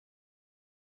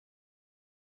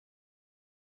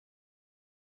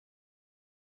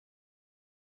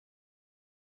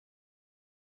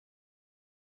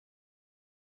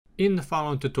In the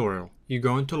following tutorial, you're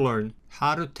going to learn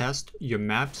how to test your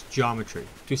map's geometry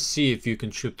to see if you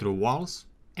can shoot through walls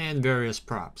and various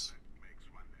props.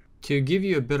 To give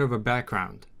you a bit of a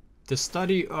background, the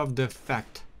study of the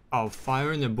effect of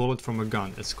firing a bullet from a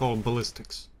gun is called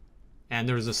ballistics, and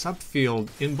there is a subfield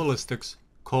in ballistics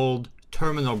called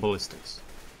terminal ballistics,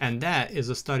 and that is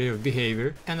a study of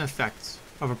behavior and effects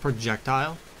of a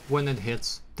projectile when it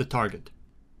hits the target.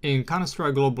 In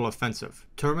Counter-Strike Global Offensive,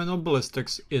 terminal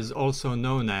ballistics is also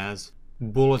known as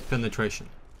bullet penetration,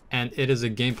 and it is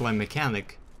a gameplay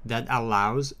mechanic that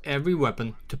allows every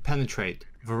weapon to penetrate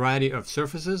a variety of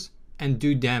surfaces and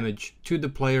do damage to the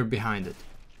player behind it.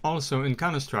 Also in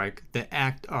Counter-Strike, the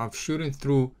act of shooting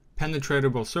through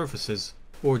penetratable surfaces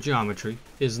or geometry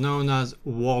is known as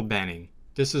wall banning.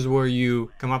 This is where you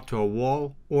come up to a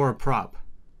wall or a prop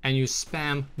and you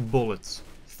spam bullets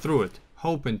through it,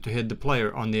 hoping to hit the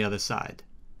player on the other side.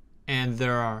 And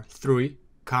there are 3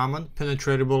 common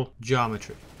penetratable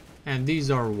geometry, and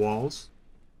these are walls,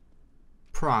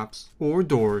 props or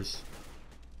doors,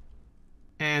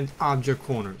 and object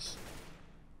corners.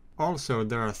 Also,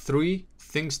 there are 3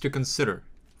 things to consider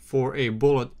for a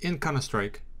bullet in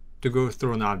Counter-Strike to go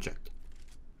through an object.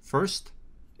 First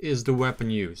is the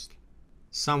weapon used.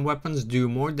 Some weapons do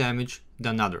more damage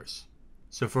than others.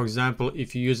 So for example,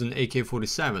 if you use an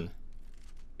AK-47,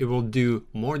 it will do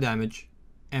more damage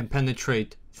and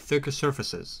penetrate thicker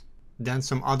surfaces than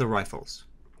some other rifles.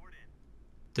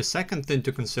 The second thing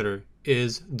to consider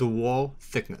is the wall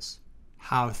thickness,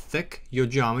 how thick your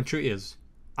geometry is,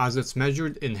 as it's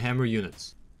measured in hammer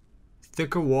units.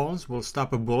 Thicker walls will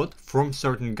stop a bullet from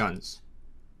certain guns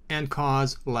and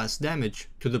cause less damage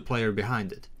to the player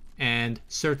behind it, and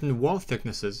certain wall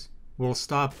thicknesses will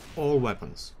stop all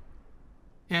weapons.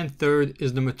 And third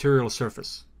is the material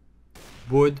surface.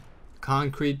 Wood,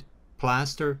 concrete,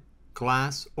 plaster,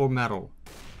 glass or metal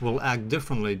will act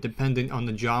differently depending on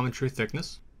the geometry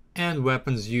thickness and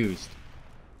weapons used.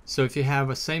 So if you have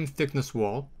a same thickness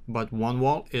wall, but one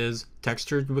wall is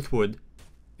textured with wood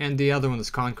and the other one is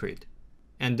concrete,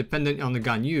 and depending on the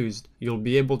gun used, you'll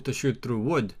be able to shoot through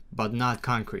wood but not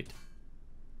concrete.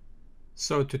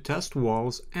 So to test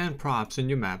walls and props in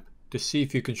your map to see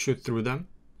if you can shoot through them,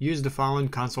 use the following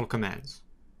console commands.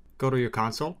 Go to your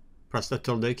console, press the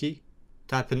tilde key,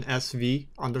 type in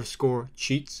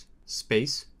sv_cheats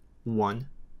space 1.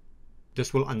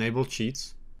 This will enable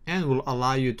cheats and will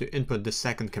allow you to input the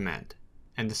second command.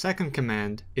 And the second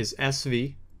command is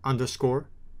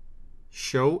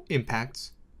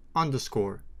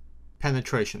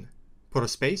sv_show_impacts_penetration. Put a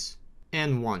space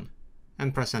and 1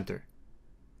 and press enter.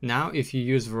 Now if you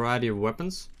use a variety of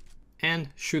weapons and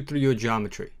shoot through your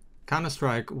geometry,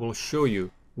 Counter-Strike will show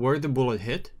you where the bullet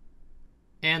hit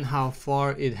and how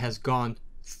far it has gone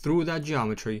through that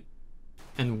geometry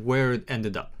and where it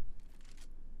ended up.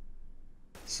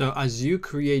 So as you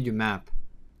create your map,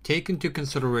 take into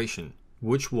consideration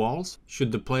which walls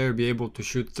should the player be able to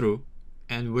shoot through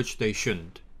and which they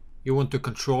shouldn't. You want to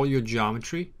control your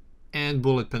geometry and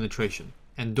bullet penetration,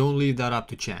 and don't leave that up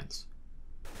to chance.